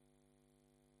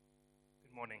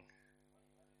Morning.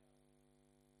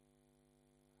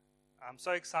 I'm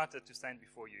so excited to stand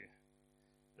before you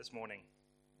this morning,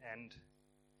 and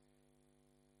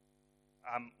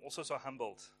I'm also so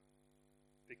humbled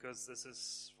because this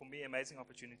is, for me, an amazing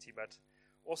opportunity, but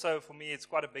also for me, it's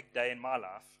quite a big day in my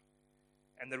life.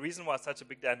 And the reason why it's such a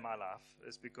big day in my life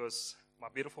is because my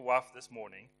beautiful wife this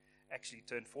morning actually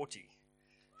turned 40.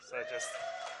 So just...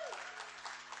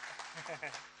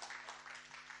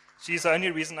 She's the only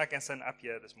reason I can stand up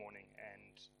here this morning,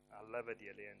 and I love her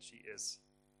dearly, and she is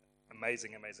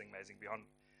amazing, amazing, amazing, beyond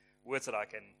words that I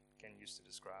can use to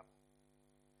describe.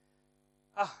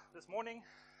 This morning,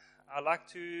 I'd like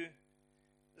to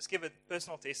just give a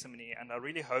personal testimony, and I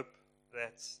really hope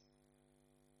that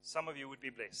some of you would be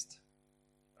blessed.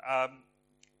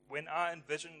 When I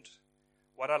envisioned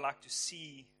what I'd like to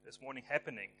see this morning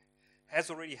happening,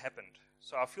 has already happened.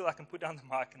 So I feel I can put down the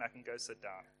mic and I can go sit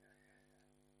down.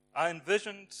 I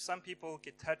envisioned some people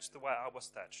get touched the way I was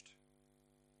touched.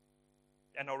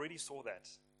 And I already saw that.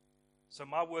 So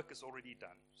my work is already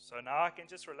done. So now I can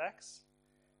just relax,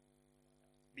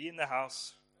 be in the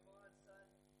house.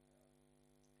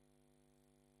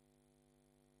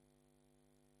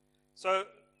 So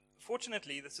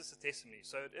fortunately, this is a testimony.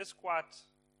 So it is quite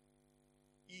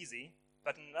easy,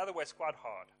 but in another way, it's quite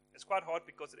hard. It's quite hard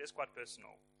because it is quite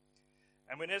personal.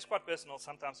 And when it is quite personal,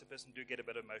 sometimes a person do get a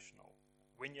bit emotional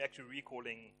when you're actually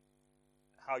recalling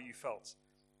how you felt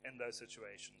in those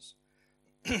situations.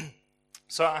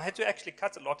 So I had to actually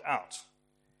cut a lot out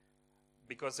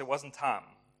because there wasn't time.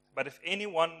 But if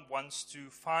anyone wants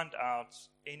to find out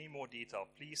any more detail,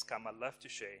 please come. I'd love to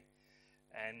share.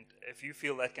 And if you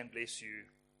feel that can bless you,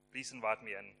 please invite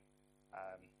me in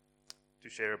to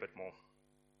share a bit more.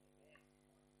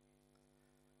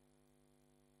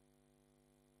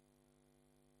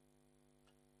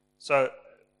 So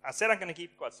I said I'm going to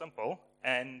keep it quite simple,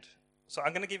 and so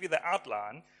I'm going to give you the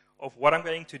outline of what I'm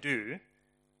going to do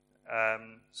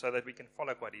so that we can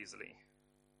follow quite easily.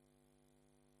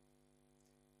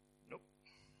 Nope.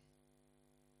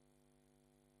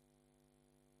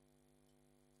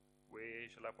 Where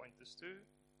shall I point this to?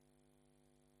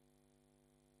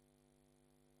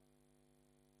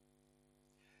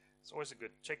 It's always a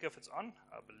good check if it's on.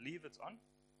 I believe it's on.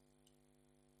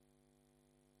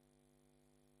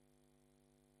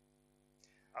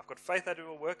 I've got faith that it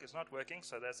will work. It's not working,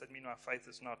 so does that mean my faith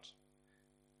is not?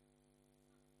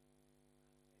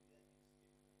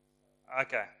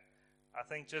 Okay. I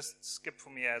think just skip for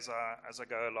me as I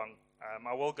go along.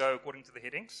 I will go according to the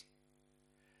headings.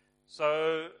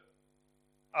 So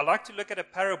I like to look at a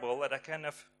parable that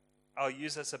I'll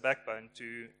use as a backbone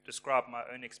to describe my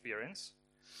own experience.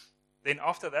 Then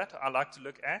after that, I like to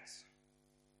look at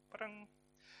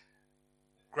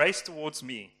grace towards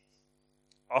me.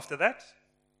 After that,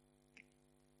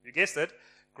 you guessed it,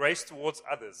 grace towards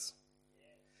others.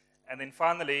 And then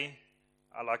finally,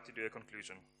 I like to do a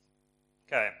conclusion.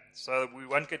 Okay, so we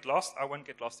won't get lost. I won't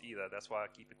get lost either. That's why I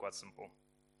keep it quite simple.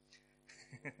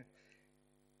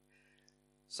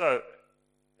 So,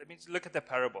 let me look at the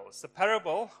parable. It's the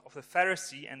parable of the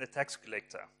Pharisee and the tax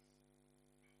collector.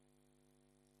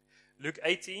 Luke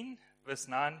 18, verse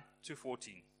 9 to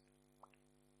 14.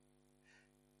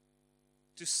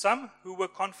 To some who were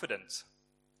confident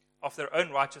of their own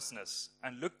righteousness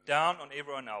and looked down on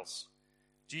everyone else,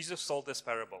 Jesus told this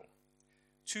parable.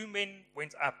 2 men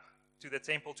went up to the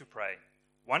temple to pray,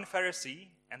 one Pharisee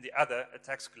and the other a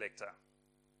tax collector.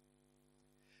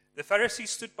 The Pharisee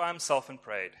stood by himself and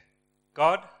prayed,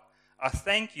 God, I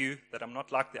thank you that I'm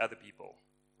not like the other people,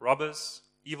 robbers,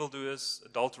 evildoers,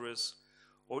 adulterers,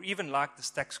 or even like this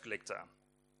tax collector.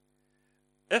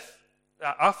 If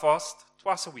I fast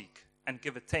twice a week and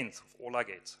give 1/10 of all I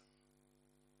get.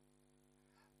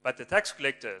 But the tax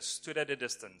collector stood at a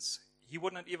distance. He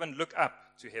would not even look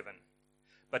up to heaven,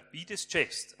 but beat his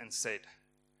chest and said,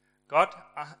 God,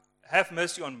 have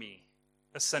mercy on me,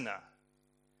 a sinner.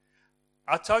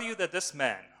 I tell you that this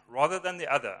man, rather than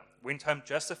the other, went home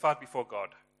justified before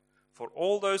God. For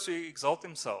all those who exalt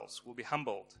themselves will be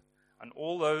humbled, and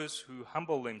all those who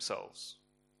humble themselves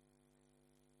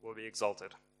will be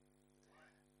exalted.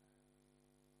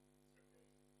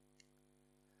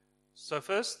 So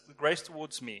first, the grace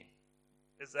towards me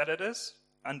is that it is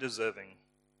undeserving.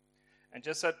 And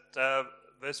just at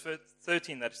verse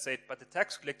 13 that said, but the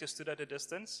tax collector stood at a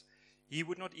distance. He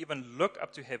would not even look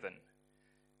up to heaven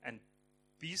and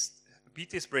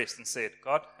beat his breast and said,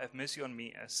 God, have mercy on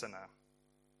me, a sinner.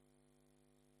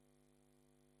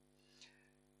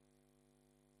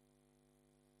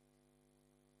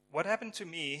 What happened to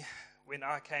me when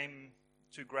I came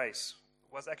to grace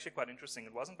was actually quite interesting.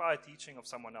 It wasn't by a teaching of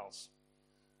someone else.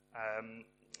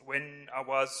 when I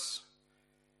was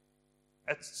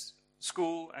at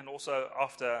school and also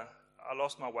after I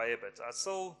lost my way a bit. I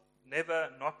still never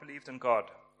not believed in God,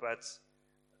 but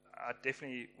I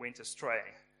definitely went astray.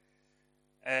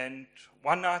 And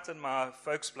one night in my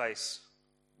folks' place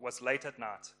was late at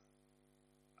night.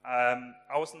 I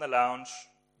was in the lounge.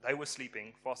 They were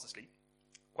sleeping, fast asleep,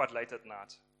 quite late at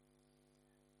night.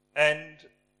 And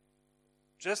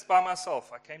just by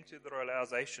myself, I came to the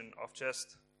realization of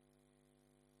just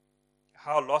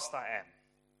how lost I am.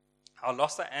 How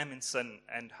lost I am in sin,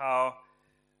 and how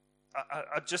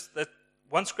that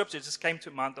one scripture just came to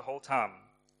mind the whole time.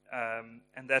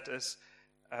 And that is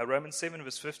Romans 7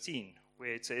 verse 15,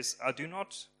 where it says, I do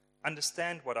not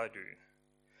understand what I do.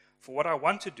 For what I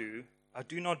want to do, I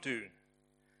do not do.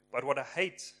 But what I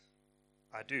hate,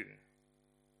 I do.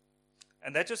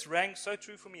 And that just rang so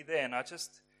true for me there. And I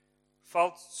just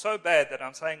felt so bad that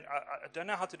I'm saying, I don't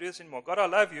know how to do this anymore. God, I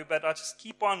love you, but I just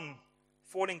keep on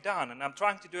falling down. And I'm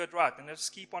trying to do it right, and I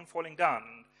just keep on falling down.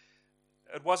 And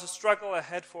it was a struggle I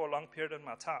had for a long period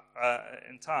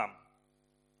in time.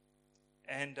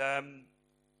 And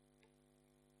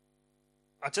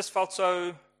I just felt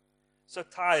so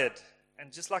tired,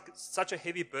 and just like such a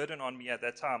heavy burden on me at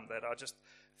that time that I just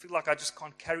feel like I just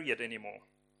can't carry it anymore.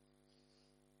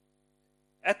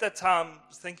 At that time,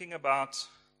 thinking about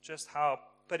just how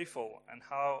pitiful and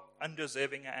how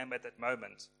undeserving I am at that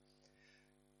moment,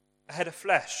 I had a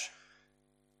flash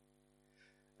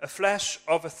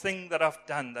of a thing that I've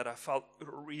done that I felt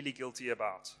really guilty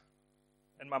about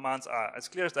in my mind's eye, as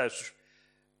clear as day.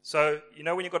 So,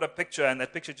 when you've got a picture and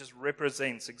that picture just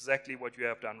represents exactly what you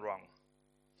have done wrong.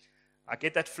 I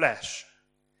get that flash.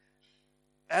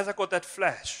 As I got that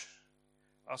flash,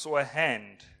 I saw a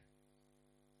hand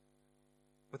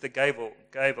with a gavel,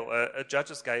 a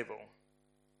judge's gavel.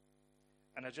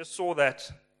 And I just saw that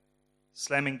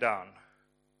slamming down.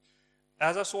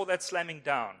 As I saw that slamming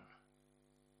down,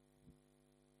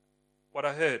 what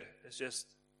I heard is just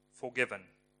forgiven.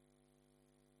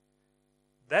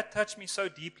 That touched me so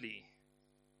deeply,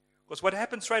 because what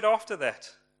happened straight after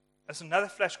that is another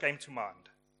flash came to mind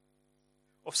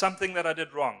of something that I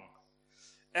did wrong,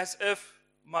 as if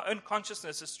my own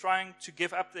consciousness is trying to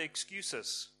give up the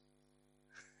excuses.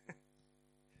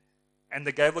 And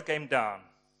the gavel came down.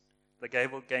 The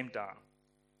gavel came down.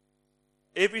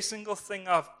 Every single thing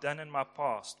I've done in my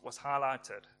past was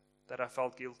highlighted that I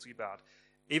felt guilty about.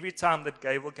 Every time that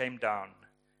gavel came down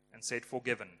and said,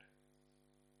 forgiven,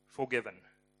 forgiven.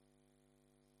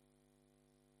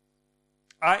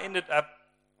 I ended up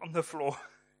on the floor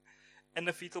in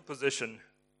a fetal position,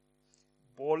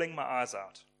 bawling my eyes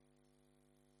out.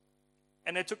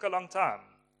 And it took a long time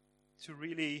to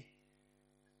really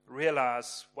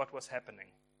realize what was happening.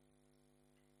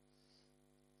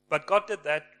 But God did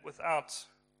that without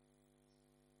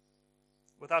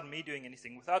me doing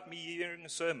anything, without me hearing a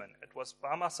sermon. It was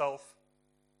by myself.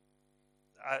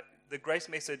 The grace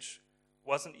message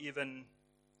wasn't even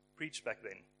preached back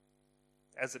then,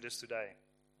 as it is today.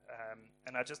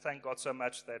 And I just thank God so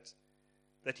much that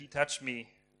He touched me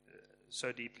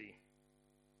so deeply.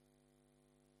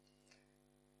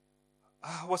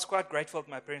 I was quite grateful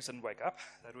that my parents didn't wake up.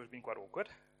 That would have been quite awkward.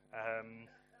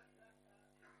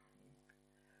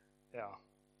 Yeah,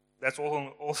 that's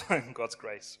also in God's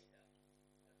grace.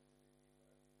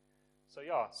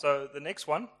 So the next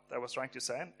one that I was trying to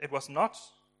say, it was not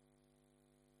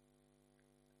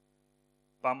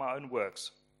by my own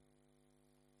works.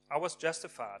 I was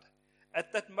justified.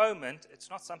 At that moment, it's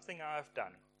not something I have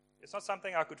done. It's not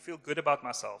something I could feel good about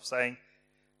myself, saying,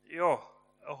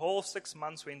 a whole 6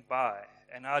 months went by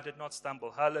and I did not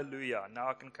stumble. Hallelujah, now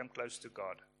I can come close to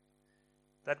God.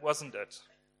 That wasn't it.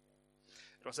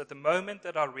 It was at the moment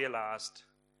that I realized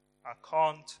I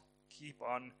can't keep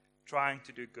on trying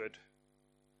to do good.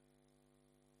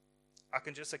 I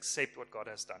can just accept what God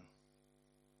has done.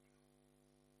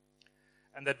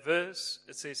 And that verse,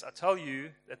 it says, I tell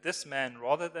you that this man,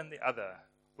 rather than the other,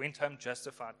 went home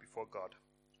justified before God,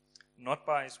 not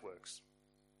by his works.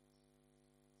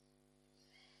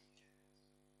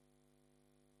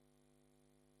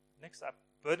 Next up,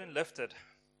 burden lifted.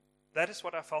 That is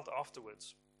what I felt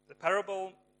afterwards. The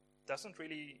parable doesn't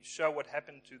really show what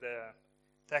happened to the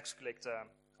tax collector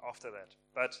after that.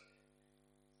 But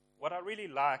what I really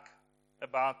like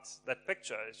about that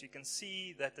picture is you can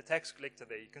see that the tax collector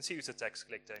there, you can see who's a tax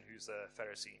collector and who's a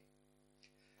Pharisee.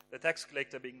 The tax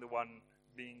collector being the one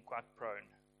being quite prone.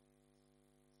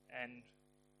 And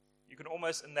you can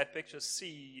almost in that picture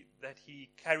see that he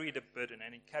carried a burden,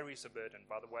 and he carries a burden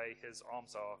by the way his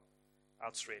arms are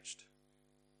outstretched.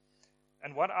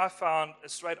 And what I found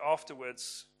is straight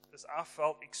afterwards, is I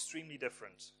felt extremely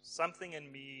different. Something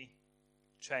in me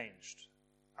changed.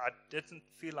 I didn't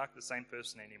feel like the same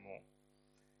person anymore.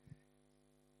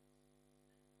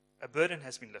 A burden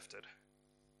has been lifted.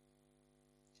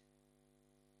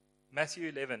 Matthew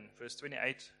 11, verse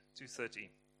 28 to 30.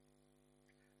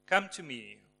 Come to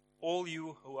me, all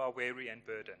you who are weary and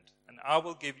burdened, and I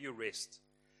will give you rest.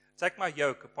 Take my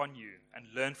yoke upon you and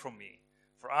learn from me,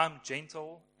 for I am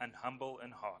gentle and humble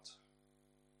in heart.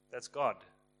 That's God,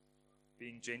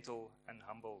 being gentle and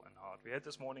humble in heart. We heard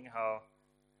this morning how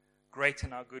great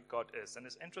and how good God is. And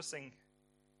it's interesting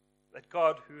that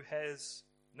God, who has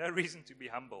no reason to be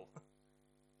humble,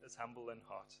 is humble in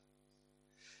heart.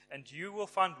 And you will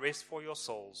find rest for your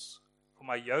souls, for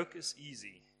my yoke is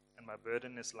easy and my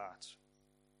burden is light.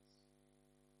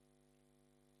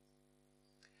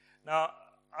 Now,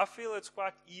 I feel it's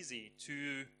quite easy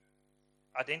to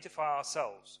identify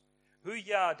ourselves. Who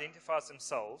here identifies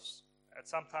themselves at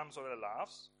some times of their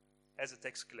lives as a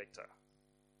tax collector?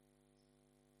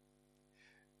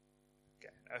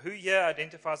 Okay. Now, who here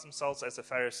identifies themselves as a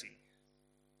Pharisee?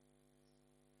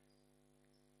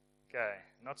 Okay,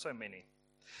 not so many.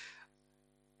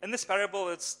 In this parable,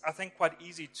 it's, I think, quite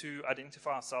easy to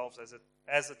identify ourselves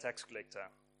as a tax collector,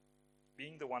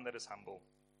 being the one that is humble.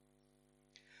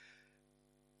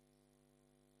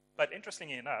 But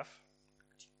interestingly enough,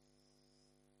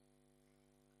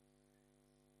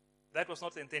 that was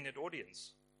not the intended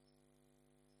audience.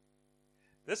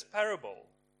 This parable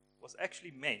was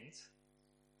actually meant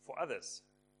for others,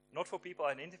 not for people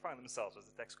identifying themselves as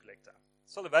a tax collector.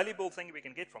 So the valuable thing we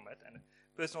can get from it, and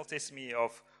a personal testimony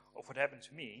of what happened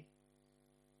to me.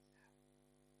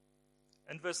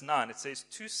 In verse 9, it says,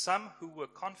 to some who were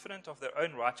confident of their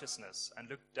own righteousness and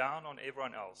looked down on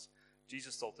everyone else,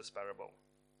 Jesus told this parable.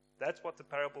 That's what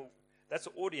that's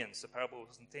the audience the parable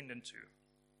was intended to.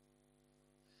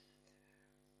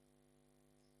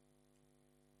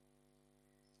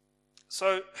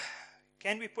 So,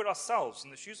 can we put ourselves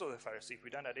in the shoes of the Pharisee if we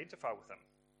don't identify with him?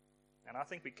 And I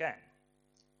think we can.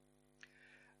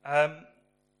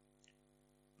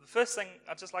 The first thing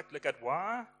I'd just like to look at,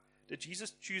 why did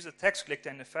Jesus choose a tax collector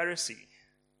and a Pharisee?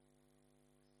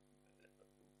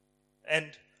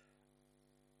 And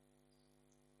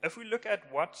if we look at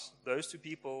what those two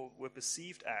people were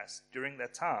perceived as during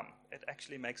that time, it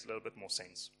actually makes a little bit more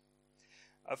sense.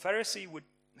 A Pharisee would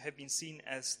have been seen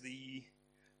as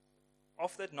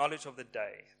of that knowledge of the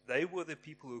day. They were the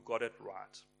people who got it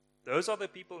right. Those are the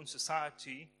people in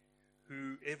society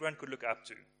who everyone could look up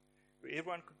to, who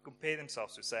everyone could compare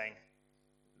themselves to, saying,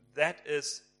 that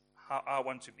is how I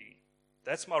want to be.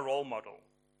 That's my role model.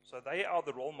 So they are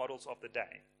the role models of the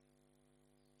day.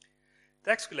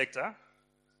 Tax collector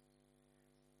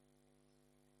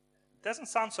doesn't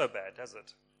sound so bad, does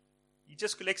it? He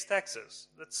just collects taxes.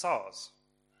 That's SARS.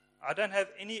 I don't have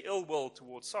any ill will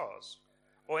towards SARS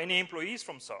or any employees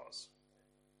from SARS.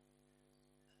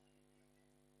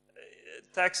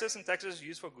 Taxes are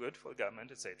used for good, for the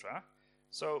government, etc.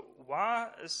 So why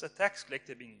is a tax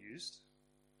collector being used?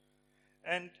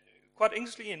 And quite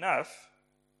interestingly enough,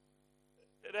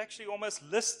 it actually almost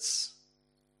lists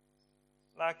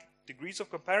like degrees of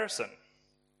comparison.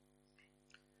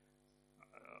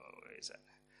 Where is that?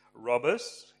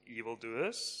 Robbers,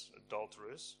 evildoers,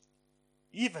 adulterers,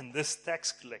 even this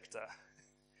tax collector.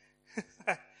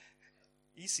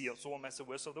 He sees all as the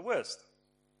worst of the worst.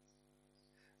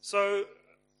 So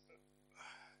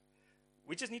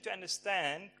we just need to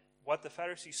understand what the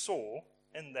Pharisees saw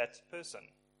in that person.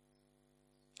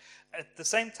 At the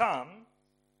same time,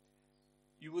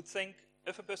 you would think,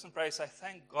 if a person prays, say,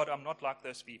 thank God I'm not like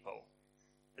those people.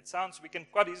 We can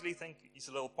quite easily think he's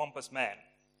a little pompous man.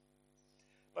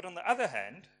 But on the other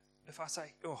hand, if I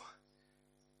say,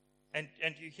 and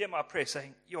you hear my prayer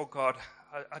saying, God,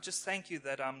 I just thank you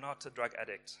that I'm not a drug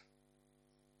addict.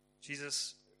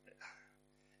 Jesus,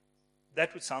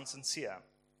 that would sound sincere.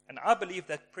 And I believe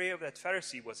that prayer of that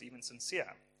Pharisee was even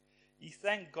sincere. He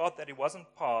thanked God that he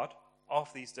wasn't part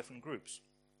of these different groups.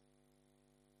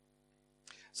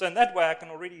 So in that way, I can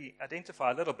already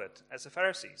identify a little bit as a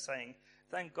Pharisee, saying,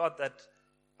 thank God that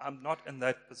I'm not in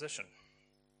that position.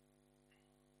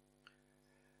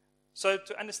 So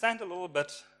to understand a little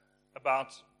bit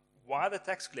about why the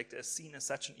tax collector is seen as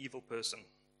such an evil person,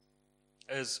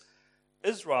 is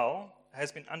Israel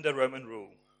has been under Roman rule.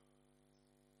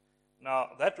 Now,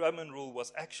 that Roman rule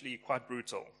was actually quite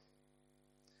brutal.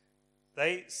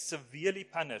 They severely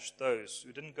punished those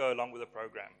who didn't go along with the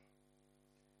program.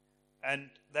 And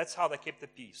that's how they kept the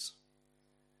peace.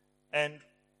 And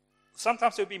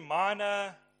sometimes there would be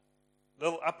minor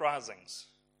little uprisings.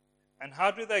 And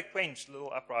how do they quench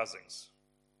little uprisings?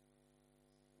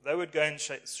 they would go and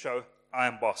show, I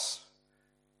am boss.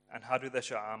 And how do they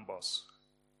show I am boss?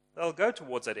 They'll go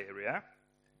towards that area,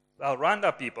 they'll round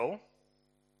up people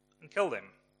and kill them.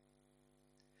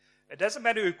 It doesn't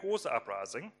matter who caused the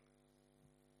uprising.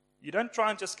 You don't try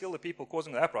and just kill the people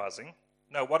causing the uprising.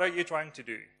 No, what are you trying to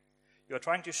do? You're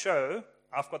trying to show,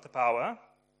 I've got the power,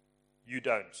 you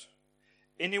don't.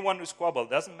 Anyone who squabbled,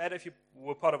 doesn't matter if you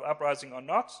were part of uprising or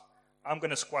not, I'm going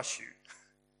to squash you.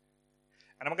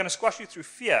 And I'm going to squash you through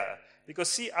fear, because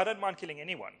see, I don't mind killing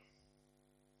anyone.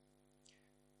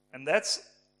 And that's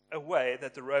a way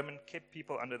that the Roman kept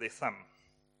people under their thumb.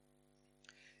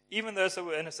 Even those that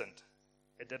were innocent,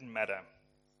 it didn't matter.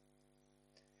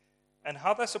 And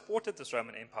how they supported this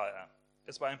Roman Empire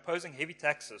is by imposing heavy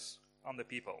taxes on the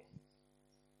people.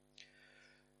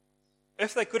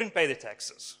 If they couldn't pay their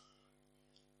taxes,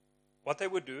 what they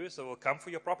would do is they will come for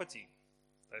your property.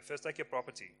 They first take your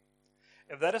property.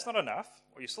 If that is not enough,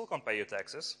 or you still can't pay your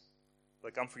taxes,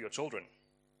 they come for your children.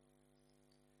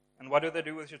 And what do they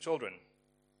do with your children?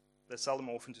 They sell them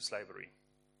off into slavery.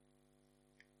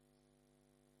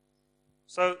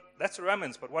 So that's the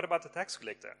Romans, but what about the tax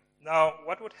collector? Now,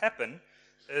 what would happen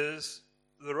is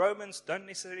the Romans don't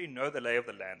necessarily know the lay of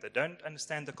the land. They don't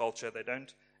understand the culture. They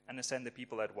don't understand the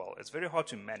people that well. It's very hard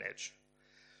to manage.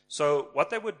 So what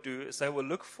they would do is they will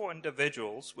look for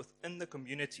individuals within the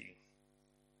community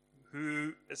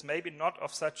who is maybe not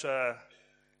of such a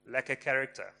lacquer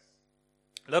character,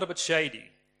 a little bit shady,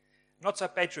 not so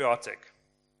patriotic.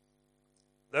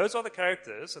 Those are the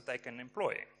characters that they can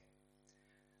employ.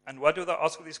 And what do they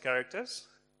ask of these characters?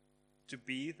 To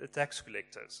be the tax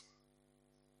collectors.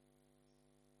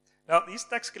 Now, these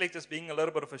tax collectors being a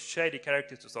little bit of a shady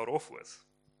character to start off with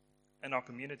in our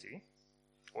community,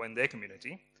 or in their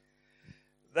community,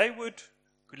 they would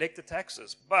collect the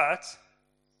taxes, but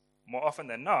more often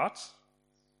than not,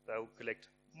 they'll collect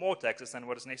more taxes than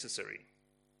what is necessary.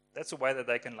 That's a way that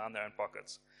they can line their own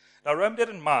pockets. Now, Rome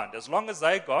didn't mind. As long as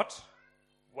they got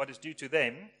what is due to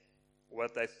them,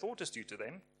 what they thought is due to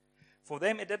them, for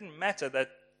them it didn't matter that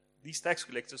these tax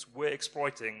collectors were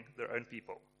exploiting their own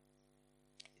people.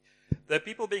 The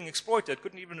people being exploited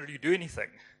couldn't even really do anything,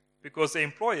 because the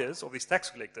employers of these tax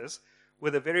collectors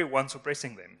were the very ones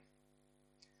oppressing them.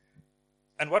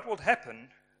 And what would happen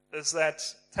is that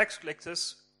tax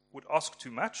collectors would ask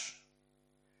too much,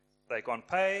 they can't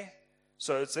pay,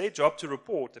 so it's their job to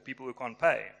report the people who can't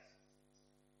pay.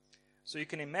 So you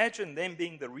can imagine them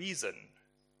being the reason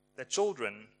that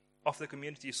children of the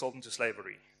community are sold into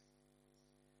slavery.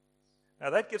 Now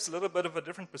that gives a little bit of a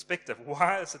different perspective.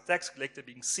 Why is a tax collector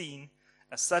being seen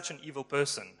as such an evil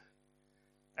person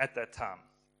at that time?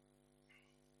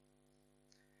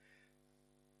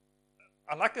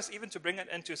 I'd like us even to bring it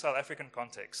into South African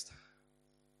context.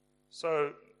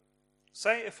 So,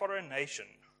 say a foreign nation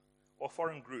or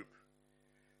foreign group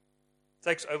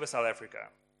takes over South Africa.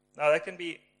 Now that can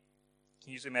be,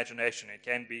 use imagination, it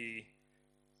can be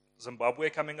Zimbabwe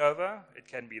coming over, it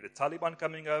can be the Taliban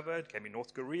coming over, it can be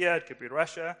North Korea, it could be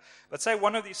Russia. But say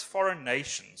one of these foreign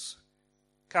nations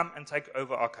come and take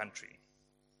over our country.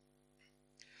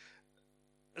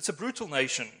 It's a brutal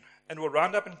nation and will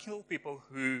round up and kill people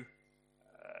who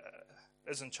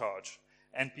is in charge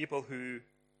and people who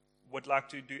would like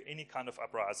to do any kind of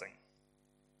uprising.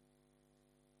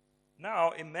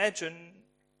 Now imagine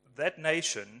that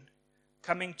nation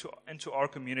coming into our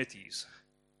communities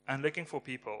and looking for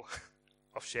people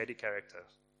of shady character.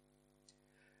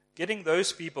 Getting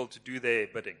those people to do their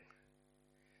bidding.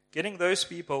 Getting those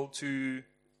people to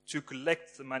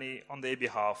collect the money on their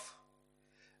behalf.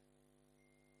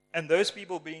 And those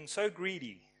people being so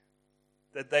greedy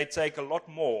that they take a lot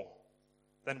more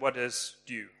than what is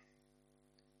due.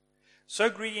 So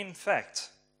greedy, in fact,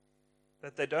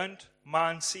 that they don't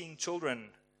mind seeing children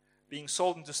being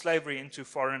sold into slavery into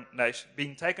foreign nations,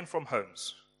 being taken from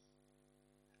homes.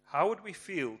 How would we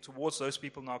feel towards those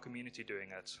people in our community doing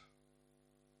it?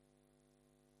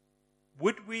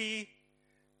 Would we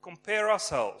compare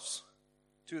ourselves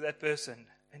to that person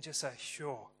and just say,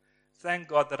 sure, thank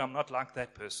God that I'm not like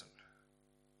that person?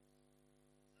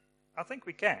 I think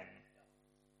we can.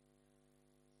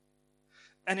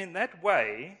 And in that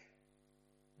way,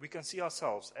 we can see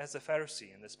ourselves as a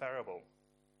Pharisee in this parable.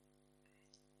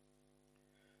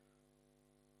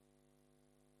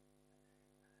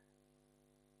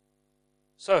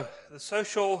 So, the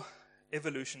social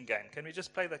evolution game. Can we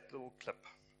just play that little clip?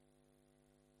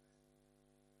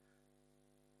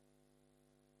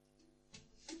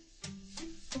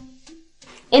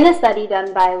 In a study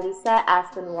done by Lisa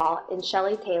Aspinwall and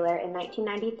Shelley Taylor in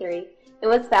 1993, It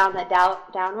was found that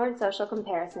downward social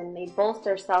comparison may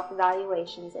bolster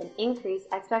self-evaluations and increase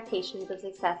expectations of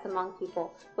success among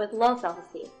people with low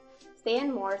self-esteem.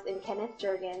 Stan Morse and Kenneth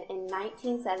Jurgen in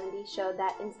 1970 showed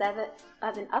that instead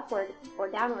of an upward or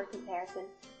downward comparison,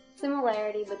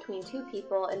 similarity between two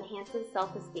people enhances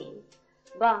self-esteem.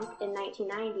 Bunk in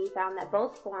 1990 found that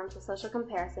both forms of social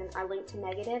comparison are linked to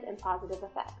negative and positive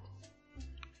effect.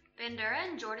 Bandura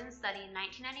and Jordan's study in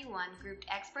 1991 grouped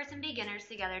experts and beginners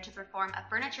together to perform a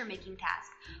furniture-making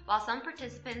task. While some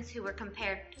participants who were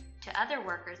compared to other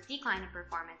workers declined in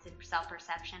performance and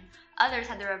self-perception, others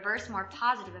had the reverse, more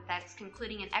positive effects,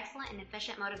 concluding an excellent and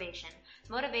efficient motivation.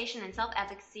 Motivation and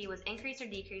self-efficacy was increased or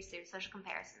decreased through social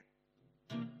comparison.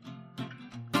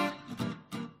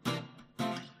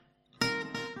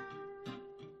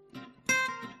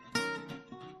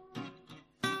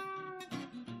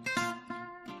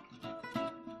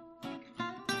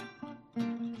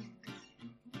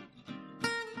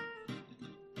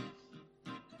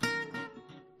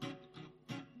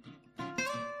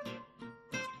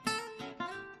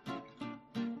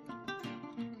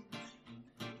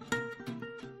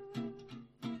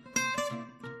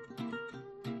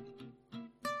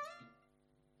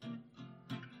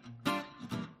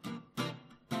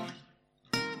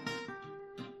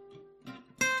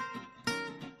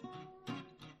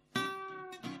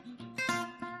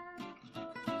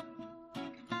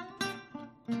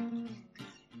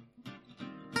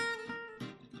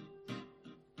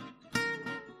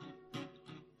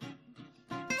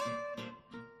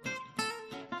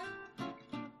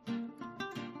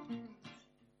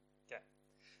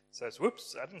 So it's,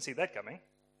 whoops, I didn't see that coming.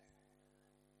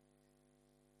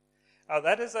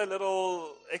 That is a little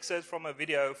excerpt from a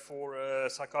video for a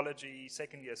psychology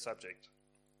second year subject.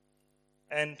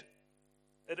 And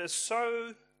it is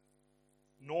so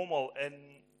normal in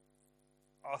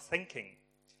our thinking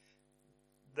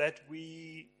that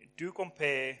we do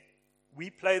compare, we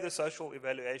play the social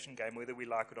evaluation game whether we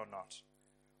like it or not.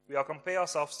 We are compare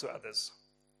ourselves to others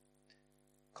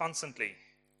constantly,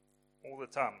 all the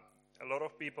time. A lot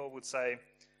of people would say,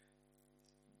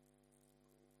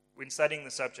 when studying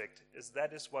the subject,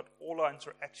 that is what all our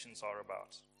interactions are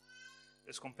about,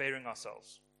 is comparing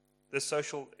ourselves. This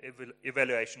social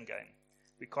evaluation game.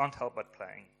 We can't help but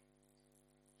playing.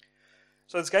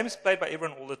 So this game is played by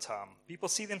everyone all the time. People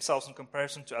see themselves in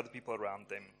comparison to other people around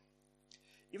them.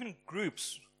 Even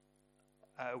groups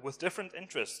with different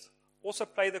interests also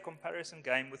play the comparison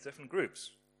game with different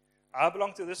groups. I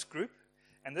belong to this group,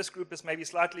 and this group is maybe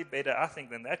slightly better, I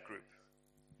think, than that group.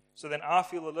 So then I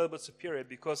feel a little bit superior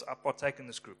because I partake in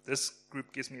this group. This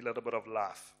group gives me a little bit of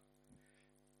life.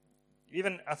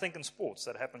 Even, I think, in sports,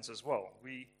 that happens as well.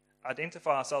 We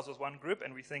identify ourselves as one group,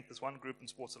 and we think this one group in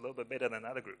sports is a little bit better than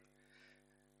another group.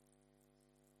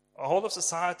 Our whole of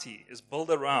society is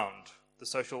built around the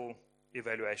social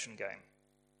evaluation game.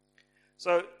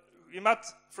 So you might,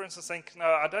 for instance, think, no,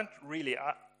 I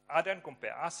don't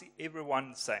compare. I see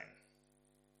everyone the same.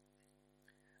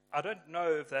 I don't know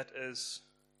if that is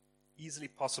easily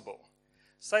possible.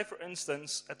 Say, for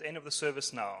instance, at the end of the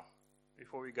service now,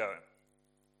 before we go,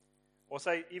 or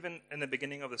say even in the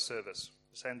beginning of the service,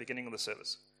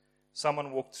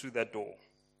 someone walked through that door,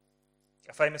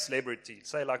 a famous celebrity,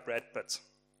 say like Brad Pitt.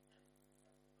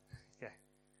 Okay.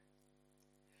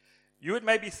 You would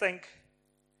maybe think,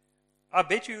 I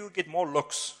bet you'll get more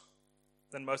looks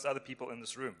than most other people in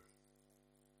this room.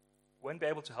 Won't be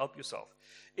able to help yourself.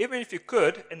 Even if you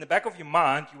could, in the back of your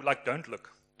mind, you were like, don't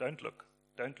look, don't look,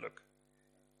 don't look.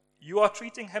 You are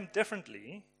treating him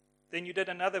differently than you did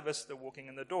another visitor walking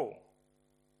in the door.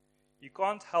 You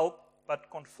can't help but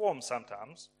conform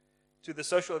sometimes to the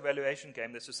social evaluation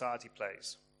game that society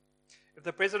plays. If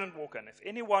the president walks in, if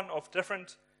anyone of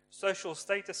different social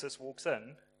statuses walks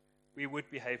in, we would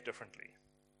behave differently.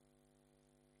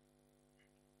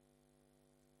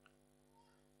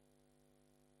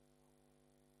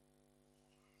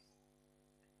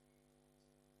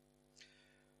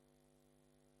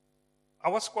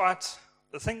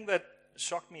 The thing that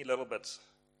shocked me a little bit,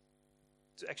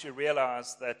 to actually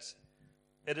realize that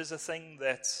it is a thing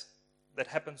that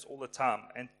happens all the time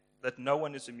and that no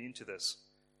one is immune to this,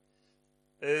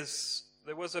 is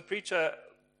there was a preacher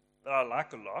that I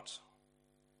like a lot,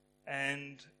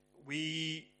 and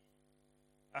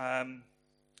I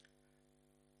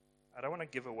don't want to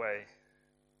give away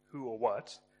who or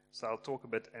what, so I'll talk a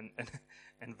bit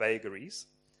in vagaries.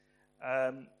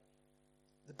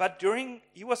 But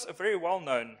he was a very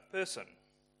well-known person.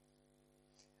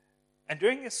 And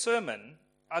during his sermon,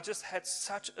 I just had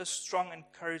such a strong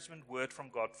encouragement word from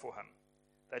God for him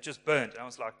that just burned. And I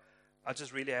was like, I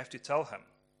just really have to tell him.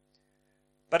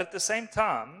 But at the same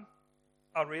time,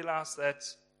 I realized that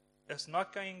it's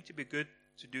not going to be good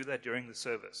to do that during the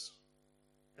service.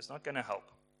 It's not going to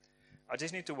help. I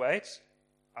just need to wait.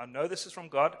 I know this is from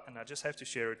God, and I just have to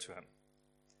share it to Him.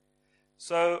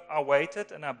 So I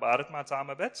waited, and I bided my time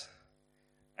a bit.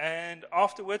 And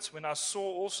afterwards, when I saw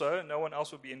also no one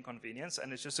else would be inconvenienced,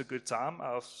 and it's just a good time,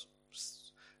 I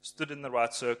stood in the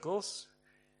right circles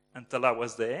until I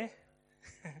was there.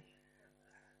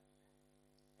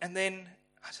 And then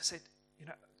I just said,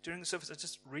 during the service, I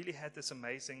just really had this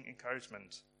amazing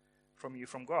encouragement from you,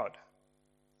 from God.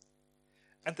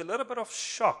 And the little bit of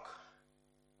shock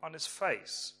on his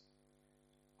face,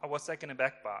 I was taken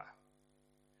aback by.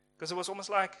 Because it was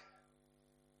almost like,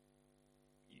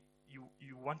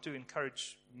 you want to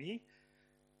encourage me?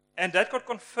 And that got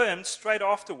confirmed straight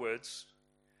afterwards.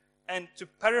 And to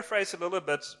paraphrase a little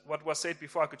bit what was said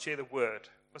before I could share the word,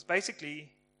 was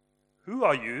basically, who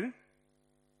are you?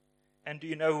 And do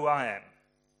you know who I am?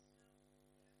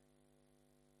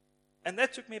 And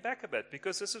that took me back a bit,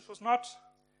 because this was not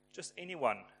just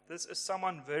anyone. This is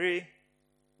someone very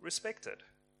respected.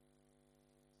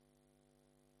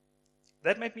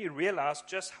 That made me realize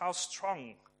just how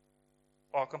strong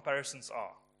our comparisons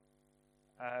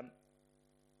are.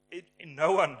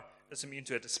 No one is immune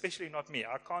to it, especially not me.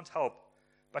 I can't help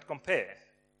but compare.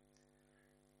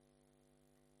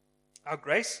 Our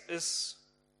grace is...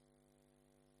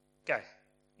 Okay,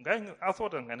 I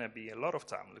thought I'm going to be a lot of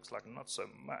time. Looks like not so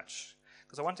much.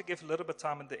 Because I want to give a little bit of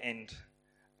time at the end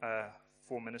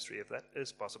for ministry, if that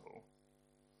is possible.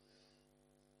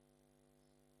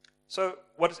 So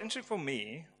what is interesting for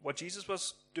me, what Jesus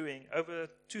was doing over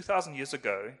 2,000 years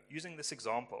ago, using this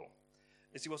example,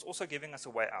 is he was also giving us a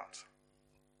way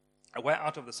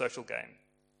out of the social game.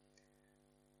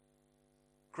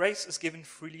 Grace is given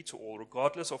freely to all,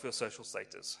 regardless of your social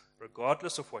status,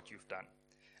 regardless of what you've done.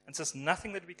 And since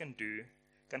nothing that we can do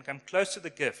can come close to the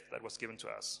gift that was given to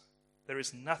us, there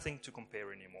is nothing to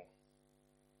compare anymore.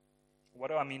 What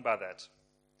do I mean by that?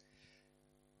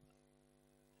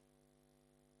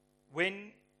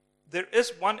 When there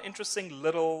is one interesting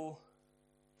little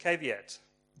caveat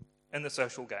in the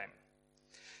social game,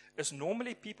 is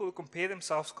normally people who compare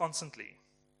themselves constantly.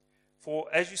 For,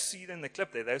 as you see in the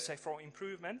clip there, they say for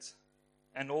improvement,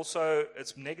 and also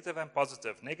it's negative and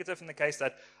positive. Negative in the case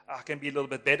that I can be a little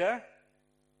bit better,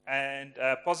 and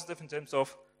positive in terms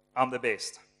of I'm the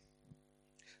best.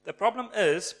 The problem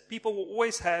is people will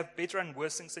always have better and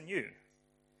worse things than you.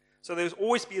 So there's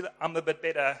always be the, I'm a bit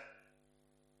better,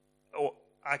 or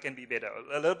I can be better.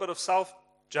 A little bit of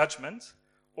self-judgment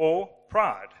or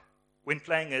pride when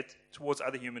playing it towards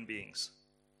other human beings.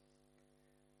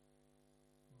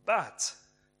 But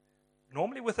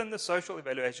normally within the social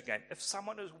evaluation game, if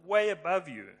someone is way above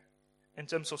you in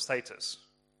terms of status,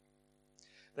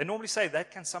 they normally say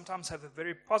that can sometimes have a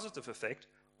very positive effect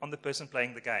on the person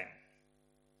playing the game.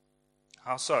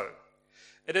 How so?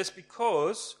 It is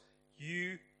because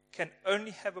you can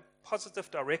only have a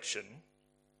positive direction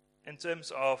in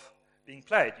terms of being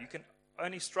played. You can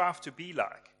only strive to be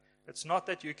like. It's not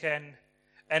that you can,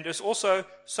 and it's also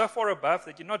so far above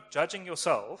that you're not judging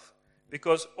yourself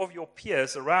because of your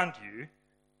peers around you.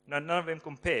 None of them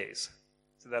compares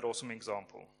to that awesome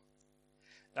example.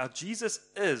 Now,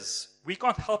 we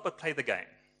can't help but play the game.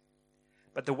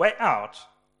 But the way out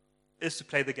is to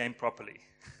play the game properly.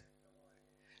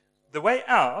 The way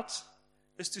out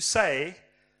is to say,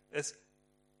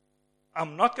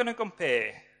 I'm not going to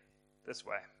compare this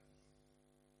way.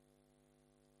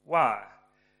 Why?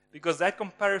 Because that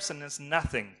comparison is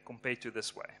nothing compared to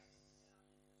this way.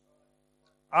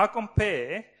 I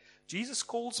compare, Jesus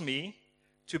calls me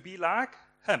to be like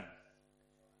him.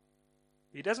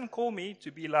 He doesn't call me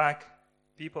to be like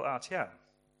people out here.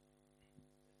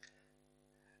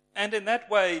 And in that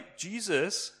way,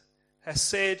 Jesus has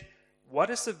said, what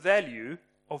is the value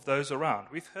of those around?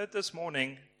 We've heard this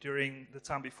morning during the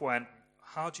time beforehand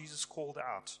how Jesus called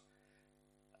out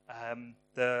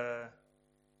the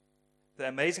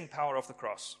amazing power of the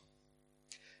cross.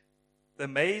 The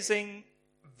amazing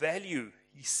value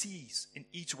he sees in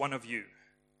each one of you.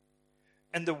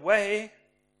 And the way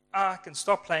I can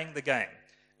stop playing the game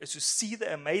is to see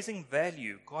the amazing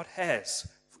value God has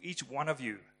for each one of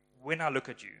you when I look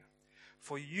at you.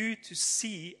 For you to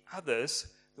see others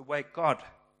the way God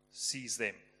sees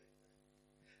them.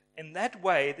 In that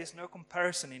way, there's no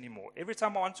comparison anymore. Every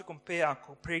time I want to compare, I'm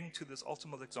comparing to this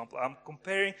ultimate example.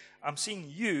 I'm seeing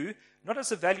you, not as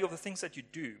the value of the things that you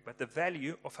do, but the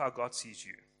value of how God sees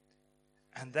you.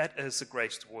 And that is the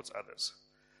grace towards others.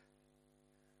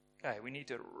 Okay, we need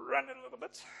to run a little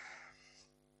bit.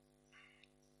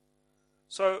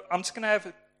 So I'm just going to have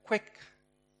a quick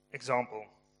example.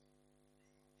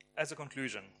 as a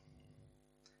conclusion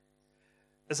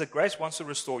is that grace wants to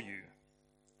restore you.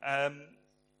 A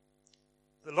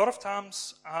lot of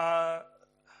times I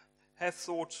have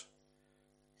thought,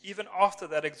 even after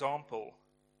that example,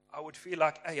 I would feel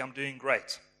like, hey, I'm doing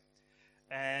great.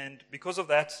 And because of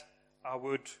that, I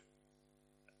would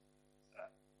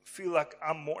feel like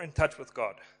I'm more in touch with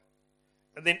God.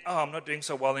 And then, I'm not doing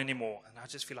so well anymore. And I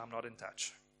just feel I'm not in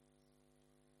touch.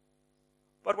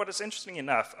 But what is interesting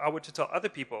enough, I would to tell other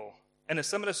people in a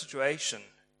similar situation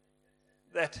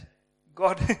that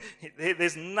God,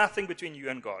 there's nothing between you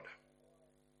and God.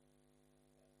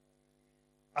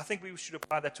 I think we should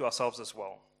apply that to ourselves as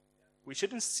well. We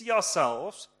shouldn't see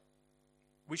ourselves,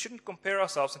 we shouldn't compare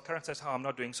ourselves and currently say, I'm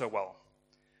not doing so well.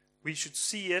 We should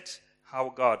see it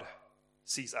how God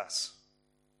sees us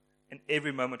in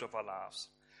every moment of our lives.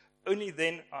 Only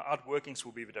then our outworkings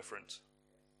will be different.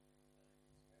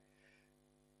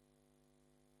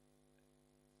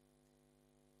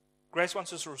 Grace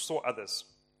wants us to restore others.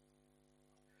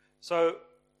 So,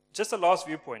 just a last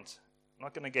viewpoint. I'm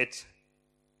not going to get,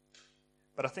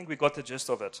 but I think we got the gist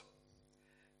of it.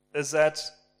 Is that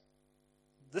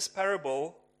this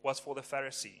parable was for the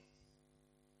Pharisee.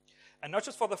 And not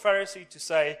just for the Pharisee to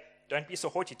say, don't be so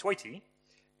hoity-toity.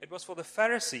 It was for the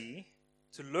Pharisee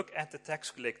to look at the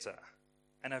tax collector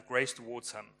and have grace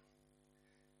towards him.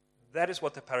 That is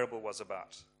what the parable was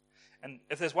about. And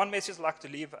if there's one message I'd like to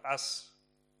leave us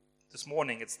this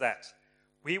morning, it's that.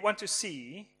 We want to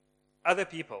see other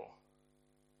people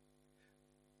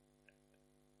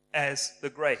as the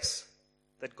grace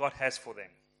that God has for them.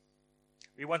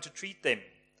 We want to treat them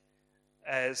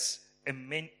as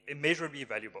immeasurably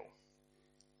valuable.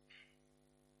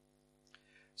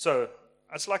 So,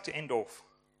 I'd just like to end off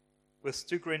with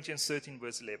 2 Corinthians 13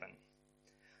 verse 11.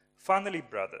 Finally,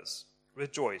 brothers,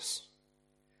 rejoice.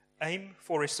 Aim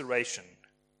for restoration.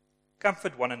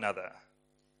 Comfort one another.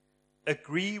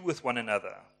 Agree with one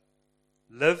another.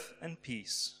 Live in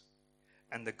peace.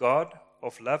 And the God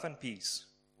of love and peace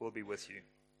will be with you.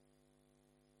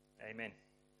 Amen.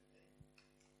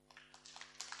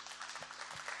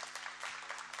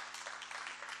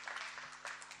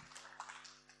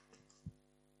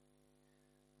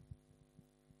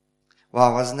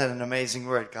 Wow, wasn't that an amazing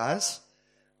word, guys?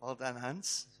 Well done,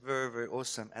 Hans. Very, very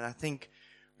awesome. And I think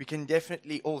we can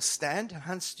definitely all stand.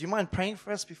 Hans, do you mind praying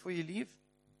for us before you leave?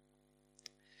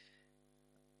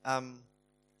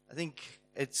 I think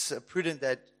it's prudent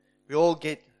that we all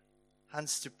get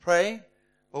Hans to pray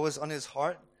what was on his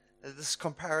heart. This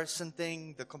comparison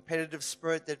thing, the competitive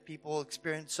spirit that people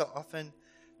experience so often.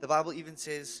 The Bible even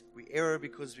says we err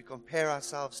because we compare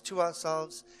ourselves to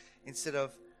ourselves instead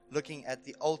of looking at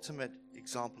the ultimate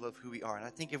example of who we are. And I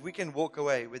think if we can walk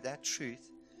away with that truth,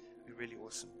 it'll be really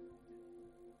awesome.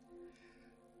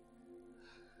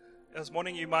 This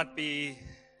morning you might be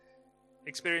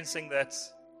experiencing that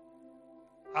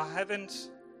I haven't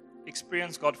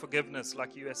experienced God's forgiveness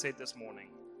like you have said this morning.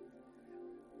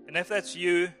 And if that's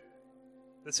you,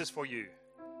 this is for you.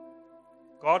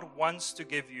 God wants to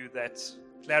give you that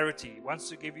clarity, wants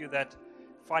to give you that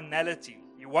finality.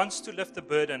 He wants to lift the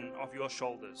burden of your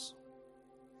shoulders.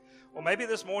 Or maybe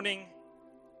this morning,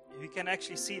 you can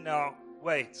actually see now,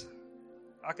 wait,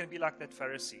 I can be like that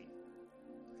Pharisee.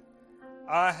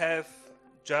 I have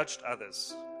judged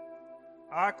others.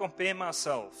 I compare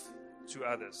myself to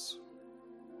others.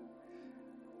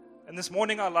 And this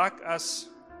morning, I'd like us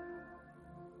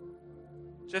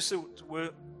just to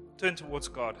turn towards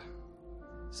God.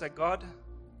 Say, God,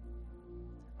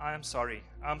 I am sorry.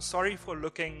 I'm sorry for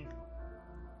looking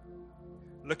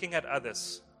at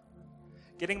others,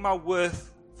 getting my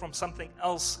worth from something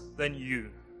else than you.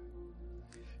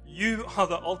 You are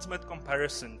the ultimate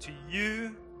comparison. To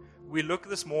you, we look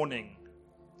this morning.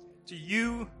 To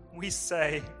you, we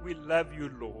say, we love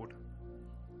you, Lord.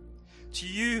 To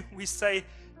you, we say,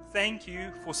 thank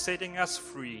you for setting us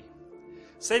free.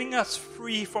 Setting us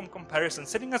free from comparison.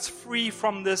 Setting us free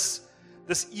from this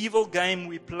evil game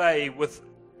we play with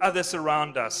others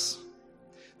around us.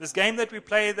 This game that we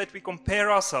play that we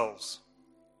compare ourselves.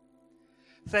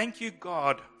 Thank you,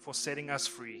 God, for setting us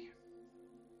free.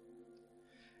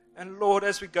 And Lord,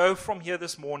 as we go from here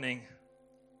this morning,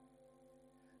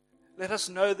 let us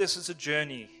know this is a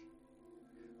journey.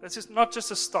 This is not just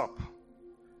a stop.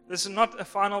 This is not a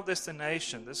final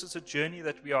destination. This is a journey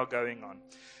that we are going on.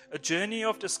 A journey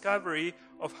of discovery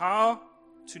of how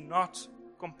to not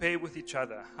compare with each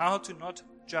other, how to not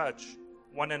judge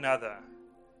one another,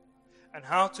 and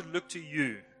how to look to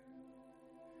you.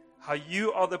 How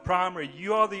you are the primary,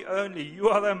 you are the only, you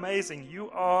are the amazing, you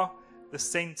are the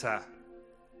center.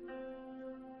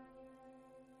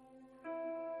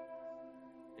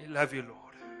 We love you, Lord.